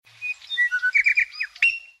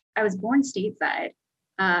I was born stateside.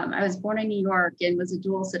 I was born in New York and was a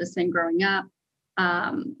dual citizen growing up.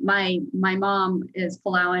 My mom is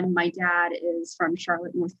Palauan. My dad is from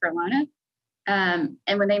Charlotte, North Carolina. And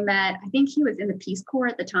when they met, I think he was in the Peace Corps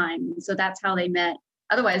at the time. So that's how they met.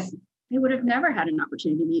 Otherwise, they would have never had an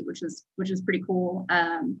opportunity to meet, which was pretty cool.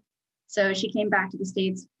 So she came back to the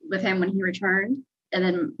States with him when he returned. And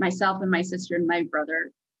then myself and my sister and my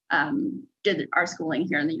brother did our schooling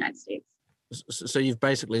here in the United States. So you've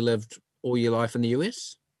basically lived all your life in the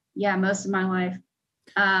US? Yeah, most of my life.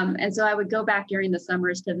 And so I would go back during the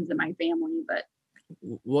summers to visit my family. But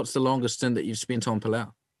what's the longest stint that you've spent on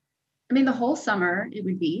Palau? I mean, the whole summer it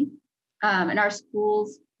would be. And our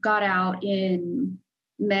schools got out in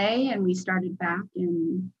May and we started back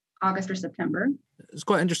in August or September. It's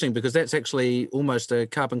quite interesting because that's actually almost a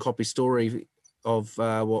carbon copy story of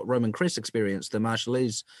what Roman Kress experienced, the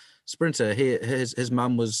Marshallese sprinter. His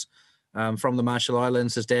mum was from the Marshall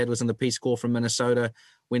Islands. His dad was in the Peace Corps from Minnesota,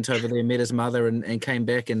 went over there, met his mother and came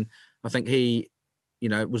back. And I think he,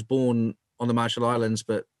 was born on the Marshall Islands,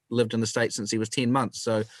 but lived in the States since he was 10 months.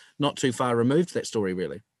 So not too far removed, that story,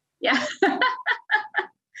 really. Yeah.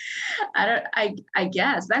 I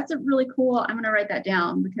guess that's a really cool. I'm going to write that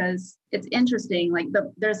down because it's interesting. Like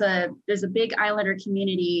there's a big Islander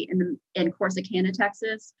community in Corsicana,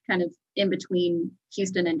 Texas, kind of in between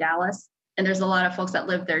Houston and Dallas. And there's a lot of folks that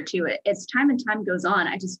live there too. It's time and time goes on.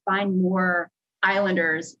 I just find more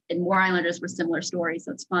Islanders with similar stories.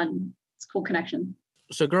 So it's fun. It's a cool connection.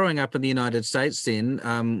 So growing up in the United States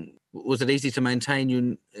then, was it easy to maintain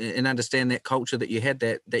you and understand that culture that you had,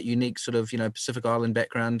 that unique sort of, Pacific Island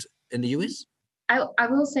background in the US? I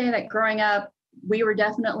will say that growing up, we were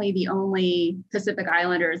definitely the only Pacific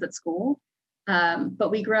Islanders at school. But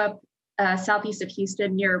we grew up southeast of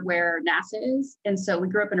Houston near where NASA is. And so we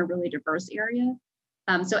grew up in a really diverse area.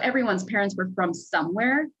 So everyone's parents were from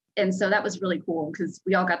somewhere. And so that was really cool because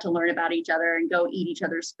we all got to learn about each other and go eat each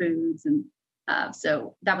other's foods. And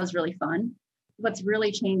so that was really fun. What's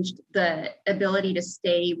really changed the ability to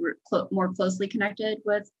stay more closely connected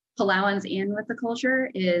with Palauans and with the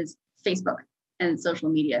culture is Facebook and social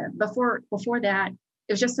media. Before that,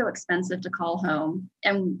 it was just so expensive to call home.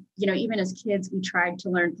 And, even as kids, we tried to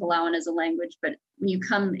learn Palauan as a language, but when you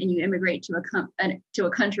come and you immigrate to a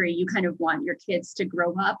country, you kind of want your kids to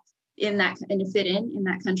grow up in that and to fit in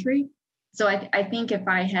that country. So I think if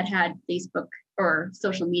I had Facebook or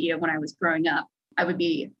social media when I was growing up, I would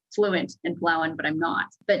be fluent in Palauan, but I'm not.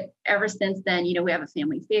 But ever since then, we have a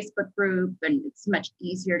family Facebook group and it's much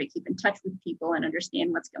easier to keep in touch with people and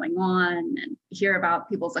understand what's going on and hear about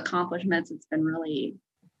people's accomplishments. It's been really,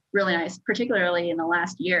 really nice, particularly in the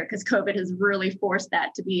last year, because COVID has really forced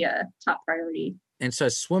that to be a top priority. And so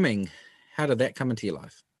swimming, how did that come into your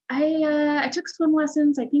life? I took swim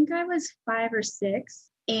lessons. I think I was 5 or 6.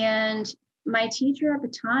 And my teacher at the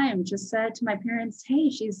time just said to my parents, hey,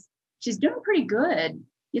 she's doing pretty good.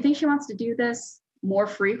 You think she wants to do this more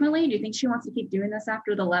frequently? Do you think she wants to keep doing this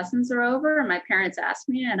after the lessons are over? And my parents asked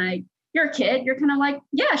me, and you're a kid, you're kind of like,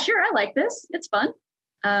 yeah, sure, I like this. It's fun.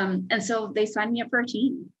 And so they signed me up for a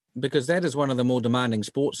team. Because that is one of the more demanding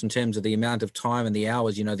sports in terms of the amount of time and the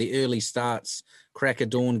hours, the early starts, crack of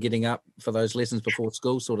dawn, getting up for those lessons before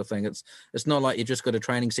school sort of thing. It's not like you've just got a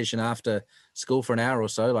training session after school for an hour or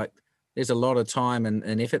so. Like there's a lot of time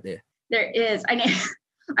and effort there. There is.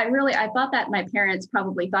 I thought that my parents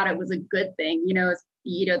probably thought it was a good thing.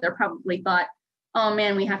 They probably thought, oh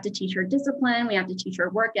man, we have to teach her discipline. We have to teach her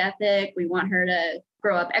work ethic. We want her to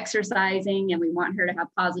grow up exercising and we want her to have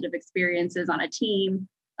positive experiences on a team.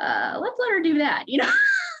 Let's let her do that.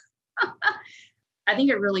 I think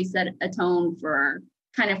it really set a tone for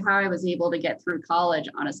kind of how I was able to get through college,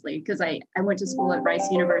 honestly, because I went to school at Rice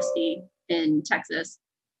University in Texas.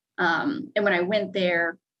 And when I went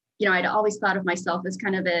there, I'd always thought of myself as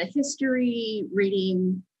kind of a history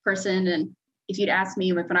reading person. And if you'd asked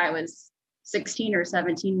me when I was 16 or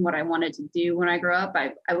 17 what I wanted to do when I grew up,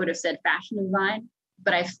 I would have said fashion design.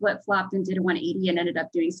 But I flip-flopped and did a 180 and ended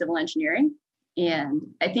up doing civil engineering. And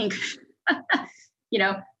I think,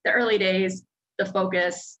 the early days, the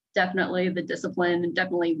focus, definitely the discipline, and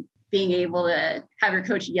definitely being able to have your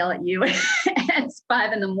coach yell at you at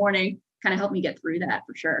 5 a.m. kind of helped me get through that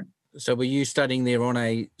for sure. So were you studying there on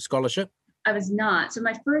a scholarship? I was not. So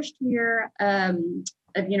my first year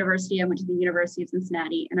of university, I went to the University of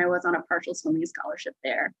Cincinnati and I was on a partial swimming scholarship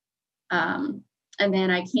there. And then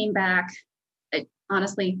I came back,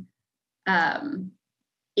 honestly,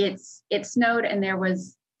 it snowed and there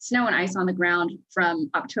was snow and ice on the ground from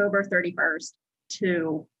October 31st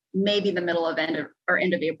to maybe the middle of end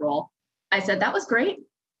of April. I said, that was great.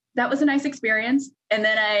 that was a nice experience. And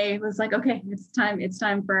then I was like, okay, it's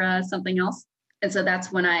time for something else. And so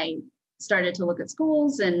that's when I started to look at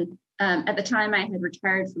schools. And at the time I had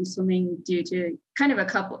retired from swimming due to kind of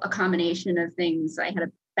a combination of things. I had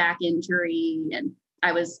a back injury and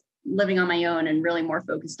I was living on my own and really more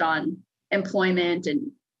focused on employment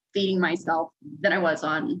and feeding myself than I was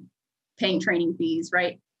on paying training fees,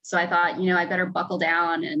 right? So I thought, I better buckle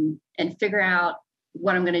down and figure out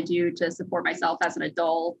what I'm going to do to support myself as an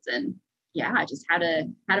adult. And yeah, I just had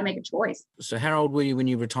to make a choice. So how old were you when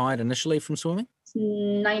you retired initially from swimming?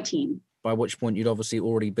 19. By which point you'd obviously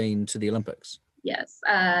already been to the Olympics. Yes.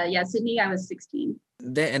 Sydney, I was 16.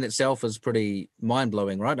 That in itself is pretty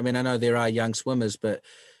mind-blowing, right? I mean, I know there are young swimmers, but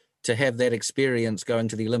to have that experience going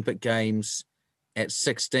to the Olympic Games at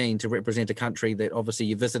 16 to represent a country that obviously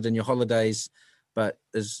you visit in your holidays, but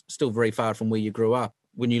is still very far from where you grew up.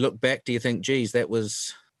 When you look back, do you think, geez, that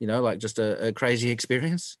was, like just a crazy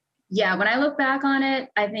experience? Yeah, when I look back on it,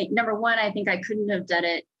 I think, number one, I think I couldn't have done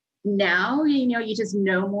it now. You just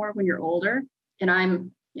know more when you're older. And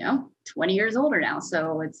I'm, 20 years older now.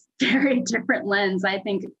 So it's very different lens. I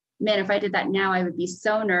think, man, if I did that now, I would be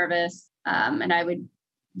so nervous. And I would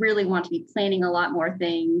really want to be planning a lot more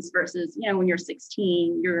things versus, when you're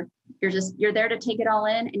 16, you're there to take it all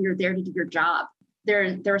in and you're there to do your job.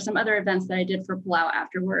 There were some other events that I did for Palau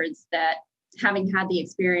afterwards that, having had the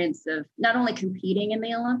experience of not only competing in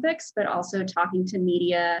the Olympics, but also talking to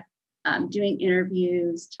media, doing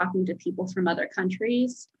interviews, talking to people from other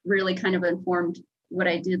countries, really kind of informed what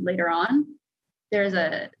I did later on. There's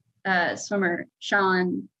a swimmer,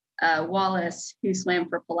 Sean Wallace, who swam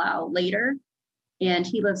for Palau later, and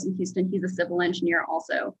he lives in Houston. He's a civil engineer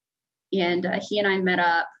also. And he and I met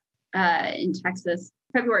up in Texas,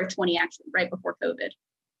 February 20, actually, right before COVID.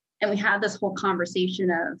 And we had this whole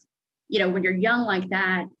conversation of, when you're young like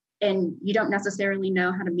that and you don't necessarily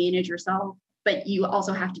know how to manage yourself, but you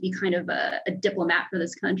also have to be kind of a diplomat for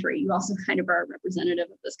this country. You also kind of are a representative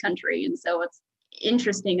of this country. And so it's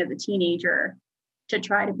interesting as a teenager to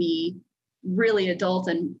try to be really adult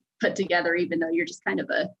and put together, even though you're just kind of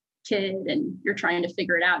a kid and you're trying to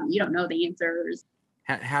figure it out and you don't know the answers.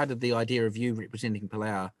 How did the idea of you representing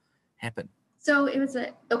Palau happen? So it was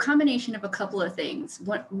a combination of a couple of things.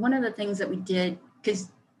 One of the things that we did,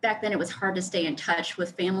 because back then it was hard to stay in touch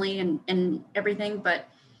with family and everything, but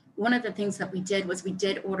one of the things that we did was we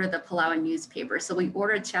did order the Palauan newspaper. So we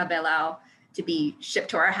ordered Cha Belau to be shipped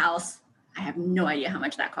to our house. I have no idea how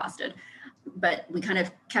much that costed, but we kind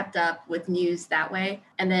of kept up with news that way.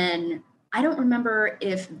 And then I don't remember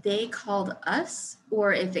if they called us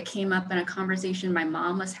or if it came up in a conversation my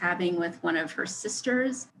mom was having with one of her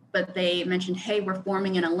sisters, but they mentioned, hey, we're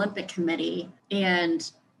forming an Olympic committee. And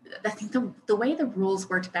I think the way the rules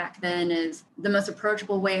worked back then is the most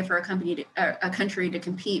approachable way for a country to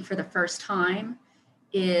compete for the first time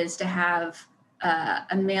is to have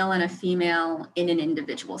a male and a female in an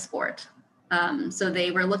individual sport. So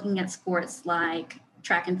they were looking at sports like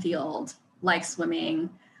track and field, like swimming,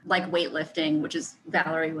 like weightlifting, which is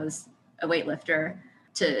Valerie was a weightlifter,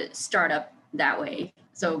 to start up that way.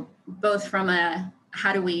 So both from a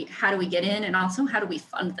how do we get in, and also how do we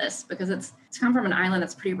fund this, because it's come from an island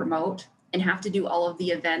that's pretty remote and have to do all of the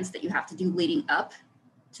events that you have to do leading up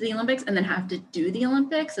to the Olympics and then have to do the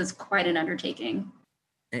Olympics is quite an undertaking.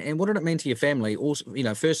 And what did it mean to your family? Also,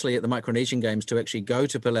 firstly at the Micronesian Games to actually go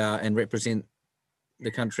to Palau and represent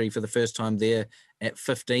the country for the first time there at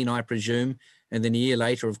 15, I presume, and then a year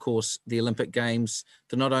later, of course, the Olympic Games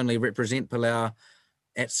to not only represent Palau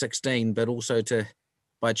at 16, but also to,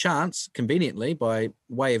 by chance, conveniently, by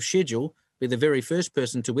way of schedule, be the very first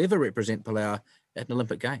person to ever represent Palau at an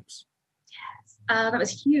Olympic Games. Yes, that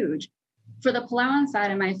was huge. For the Palauan side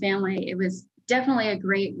of my family, it was definitely a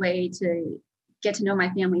great way to get to know my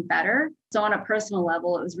family better. So on a personal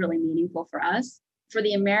level, it was really meaningful for us. For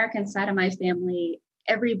the American side of my family,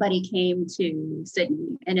 everybody came to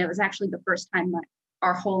Sydney. And it was actually the first time that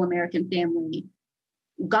our whole American family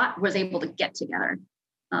was able to get together.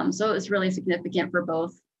 So it was really significant for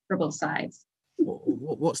both sides.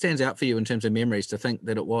 What stands out for you in terms of memories to think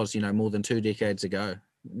that it was, more than 2 decades ago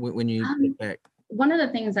when you look back? One of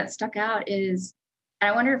the things that stuck out is, and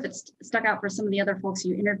I wonder if it's stuck out for some of the other folks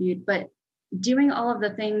you interviewed, but doing all of the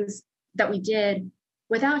things that we did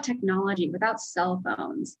without technology, without cell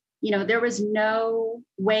phones. There was no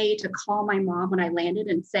way to call my mom when I landed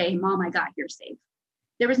and say, Mom, I got here safe.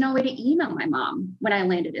 There was no way to email my mom when I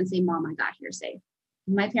landed and say, Mom, I got here safe.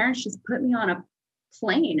 My parents just put me on a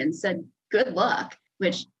plane and said, good luck,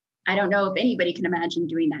 which I don't know if anybody can imagine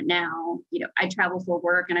doing that now. I travel for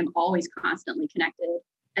work and I'm always constantly connected.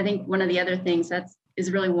 I think one of the other things that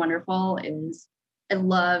is really wonderful is I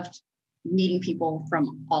loved meeting people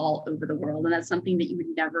from all over the world. And that's something that you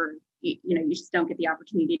would never, you just don't get the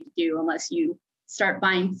opportunity to do unless you start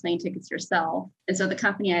buying plane tickets yourself. And so the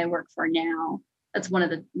company I work for now, that's one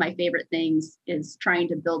of my favorite things, is trying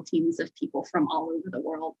to build teams of people from all over the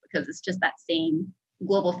world, because it's just that same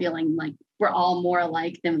global feeling, like we're all more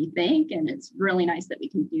alike than we think. And it's really nice that we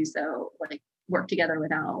can do so, like work together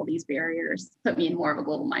without all these barriers. Put me in more of a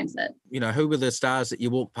global mindset. Who were the stars that you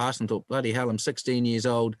walked past and thought, bloody hell, I'm 16 years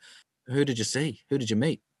old. Who did you see? Who did you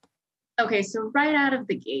meet? Okay, so right out of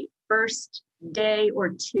the gate, first day or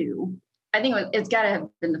two, I think it's got to have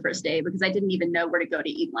been the first day, because I didn't even know where to go to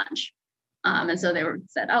eat lunch. And so they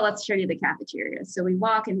said, oh, let's show you the cafeteria. So we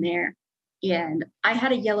walk in there, and I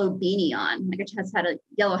had a yellow beanie on. Like, I just had a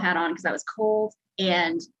yellow hat on because I was cold.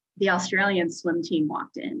 And the Australian swim team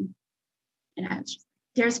walked in. And I was just,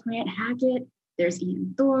 there's Grant Hackett, there's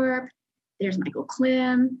Ian Thorpe, there's Michael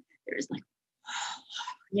Klim, there's like,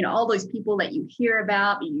 all those people that you hear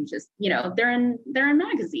about, you just, they're in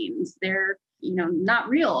magazines, they're, not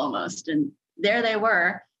real almost. And there they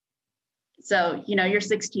were. So, you're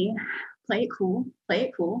 16, play it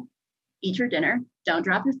cool, eat your dinner, don't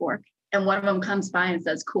drop your fork. And one of them comes by and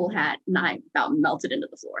says, cool hat. And I about melted into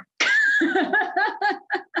the floor.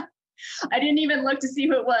 I didn't even look to see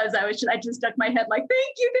who it was. I just stuck my head like,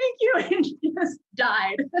 thank you, and just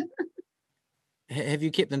died. Have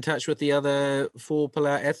you kept in touch with the other 4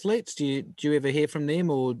 Palau athletes? Do you ever hear from them,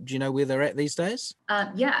 or do you know where they're at these days?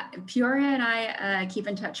 Yeah, Peoria and I keep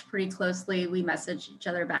in touch pretty closely. We message each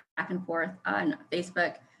other back and forth on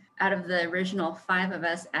Facebook. Out of the original 5 of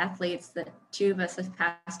us athletes, 2 of us have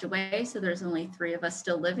passed away, so there's only 3 of us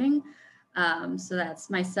still living. So that's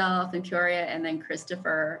myself and Peoria, and then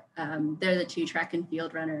Christopher. They're the 2 track and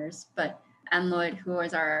field runners. But Ann Lloyd, who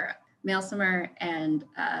was our male swimmer, and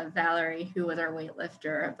Valerie, who was our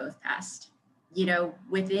weightlifter, have both passed.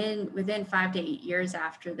 Within 5 to 8 years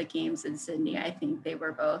after the games in Sydney, I think they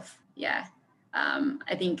were both. Yeah,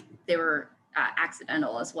 I think they were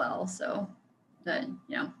accidental as well. So,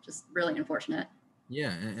 just really unfortunate.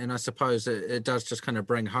 Yeah, and I suppose it does just kind of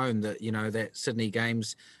bring home that, that Sydney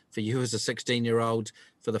Games for you as a 16-year-old,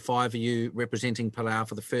 for the 5 of you representing Palau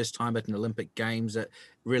for the first time at an Olympic Games, it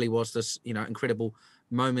really was this, incredible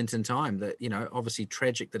moment in time that, obviously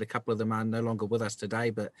tragic that a couple of them are no longer with us today,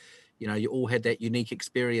 but, you all had that unique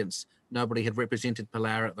experience. Nobody had represented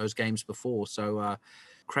Palau at those games before. So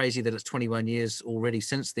crazy that it's 21 years already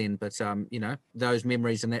since then, but, those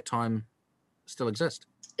memories in that time still exist.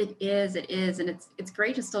 It is. And it's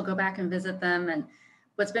great to still go back and visit them. And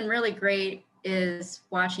what's been really great is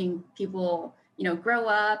watching people, grow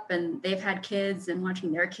up, and they've had kids, and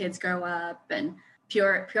watching their kids grow up. And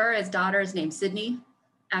Peoria's daughter is named Sydney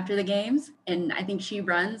after the games, and I think she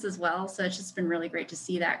runs as well. So it's just been really great to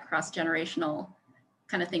see that cross-generational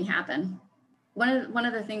kind of thing happen. One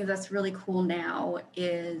of the things that's really cool now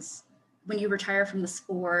is when you retire from the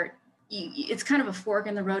sport, it's kind of a fork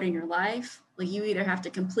in the road in your life. Like, you either have to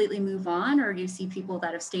completely move on, or you see people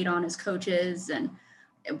that have stayed on as coaches and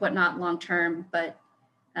whatnot long-term. But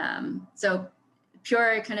so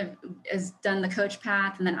Peoria kind of has done the coach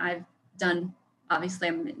path, and then I've done, obviously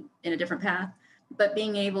I'm in a different path, but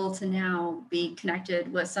being able to now be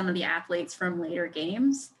connected with some of the athletes from later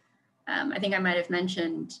games. I think I might've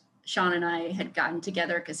mentioned Sean and I had gotten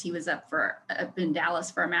together because he was up in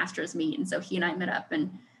Dallas for a Masters meet. And so he and I met up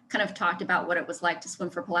and kind of talked about what it was like to swim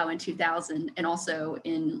for Palau in 2000, and also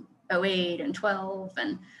in 08 and 12,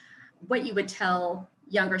 and what you would tell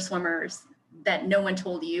younger swimmers that no one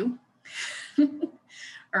told you,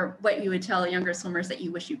 or what you would tell younger swimmers that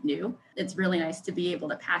you wish you knew. It's really nice to be able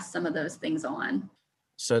to pass some of those things on.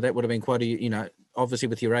 So that would have been quite obviously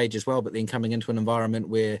with your age as well, but then coming into an environment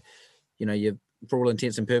where, you're, for all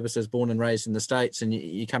intents and purposes, born and raised in the States, and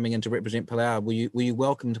you're coming in to represent Palau. Were you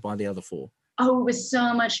welcomed by the other 4? Oh, it was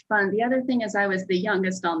so much fun. The other thing is I was the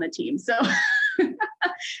youngest on the team. So,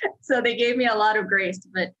 so they gave me a lot of grace,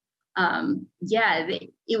 but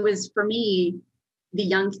it was, for me, the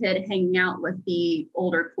young kid hanging out with the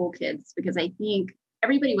older cool kids, because I think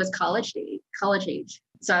everybody was college age.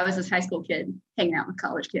 So I was this high school kid hanging out with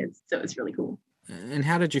college kids. So it was really cool. And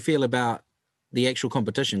how did you feel about the actual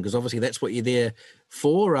competition? Because obviously that's what you're there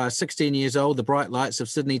for. 16 years old, the bright lights of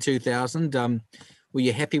Sydney 2000. Were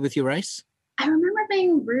you happy with your race? I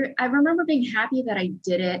remember being happy that I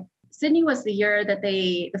did it. Sydney was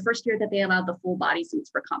the first year that they allowed the full body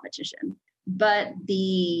suits for competition. But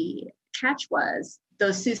the catch was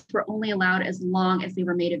those suits were only allowed as long as they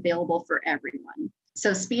were made available for everyone.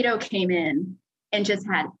 So Speedo came in and just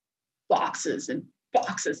had boxes and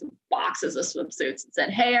boxes and boxes of swimsuits and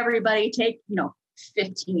said, hey, everybody, take,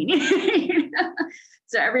 15.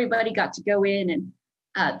 So everybody got to go in, and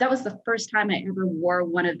that was the first time I ever wore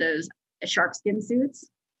one of those shark skin suits.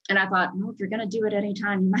 And I thought, well, if you're going to do it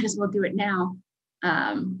anytime, you might as well do it now.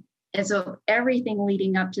 And so everything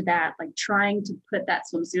leading up to that, like trying to put that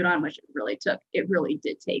swimsuit on, which it really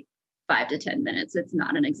did take 5 to 10 minutes. It's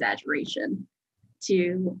not an exaggeration.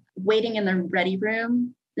 To waiting in the ready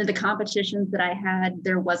room. The competitions that I had,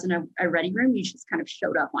 there wasn't a ready room. You just kind of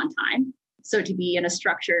showed up on time. So to be in a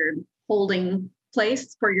structured holding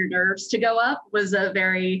place for your nerves to go up was a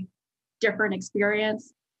very different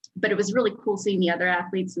experience. But it was really cool seeing the other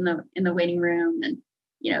athletes in the waiting room. And,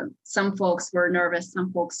 some folks were nervous.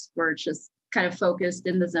 Some folks were just kind of focused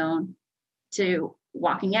in the zone, to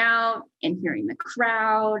walking out and hearing the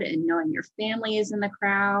crowd and knowing your family is in the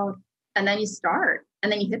crowd. And then you start,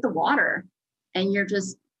 and then you hit the water, and you're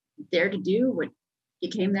just there to do what you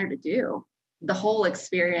came there to do. The whole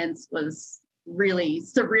experience was really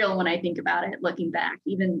surreal when I think about it, looking back.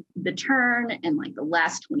 Even the turn and like the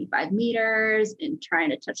last 25 meters and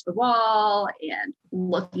trying to touch the wall and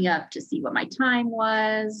looking up to see what my time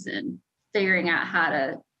was and figuring out how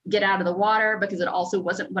to get out of the water, because it also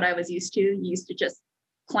wasn't what I was used to. You used to just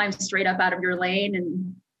climb straight up out of your lane.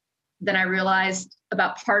 And then I realized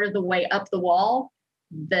about part of the way up the wall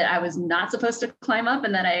that I was not supposed to climb up,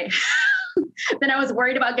 and that then I was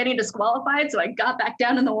worried about getting disqualified. So I got back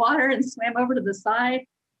down in the water and swam over to the side.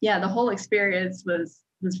 Yeah, the whole experience was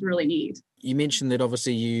really neat. You mentioned that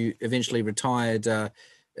obviously you eventually retired a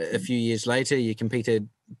few years later. You competed,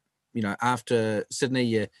 after Sydney,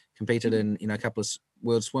 you competed in, a couple of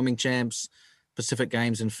World Swimming Champs, Pacific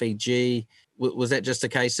Games in Fiji. Was that just a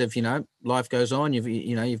case of, life goes on,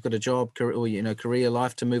 you've got a job, career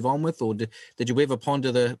life to move on with, or did you ever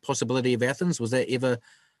ponder the possibility of Athens? Was that ever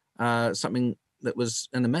something that was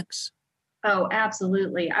in the mix? Oh,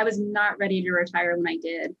 absolutely. I was not ready to retire when I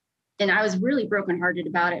did. And I was really brokenhearted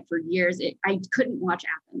about it for years. I couldn't watch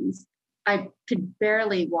Athens. I could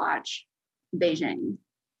barely watch Beijing.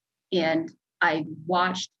 And I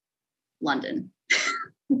watched London.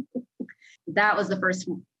 That was the first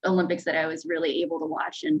Olympics that I was really able to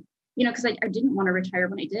watch. And, because I didn't want to retire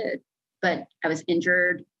when I did, but I was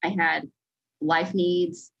injured. I had life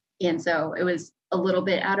needs. And so it was a little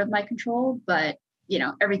bit out of my control, but,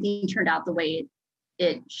 everything turned out the way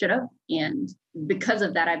it should have. And because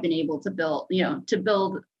of that, I've been able to build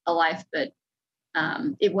a life. But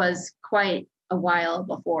it was quite a while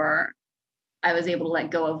before I was able to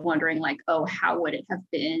let go of wondering like, oh, how would it have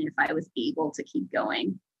been if I was able to keep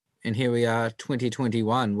going? And here we are,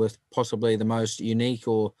 2021, with possibly the most unique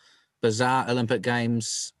or bizarre Olympic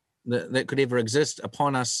Games that could ever exist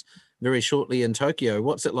upon us very shortly in Tokyo.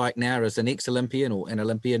 What's it like now as an ex-Olympian or an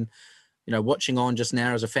Olympian, watching on just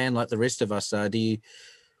now as a fan like the rest of us?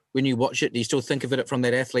 When you watch it, do you still think of it from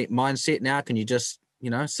that athlete mindset now? Can you just,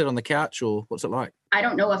 sit on the couch, or what's it like? I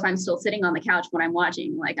don't know if I'm still sitting on the couch when I'm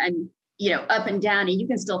watching. Like I'm, up and down, and you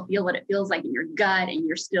can still feel what it feels like in your gut, and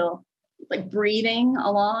you're still like breathing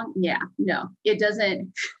along. Yeah, no, it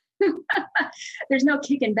doesn't. There's no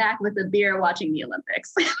kicking back with a beer watching the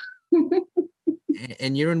Olympics.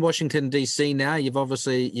 And you're in Washington, D.C. now. You've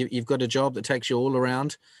got a job that takes you all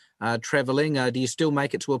around traveling. Do you still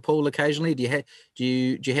make it to a pool occasionally? Do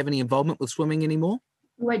you have any involvement with swimming anymore?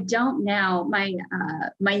 Well, I don't now. My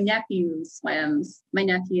nephew swims. My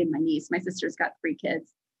nephew and my niece. My sister's got 3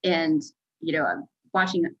 kids, and I'm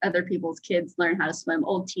watching other people's kids learn how to swim.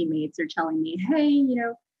 Old teammates are telling me, hey,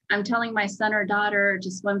 I'm telling my son or daughter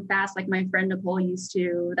to swim fast like my friend Nicole used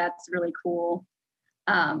to. That's really cool.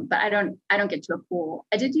 But I don't get to a pool.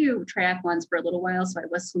 I did do triathlons for a little while, so I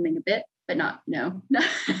was swimming a bit, but no.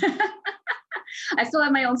 I still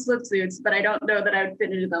have my own swimsuits, but I don't know that I would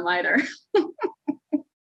fit into them either.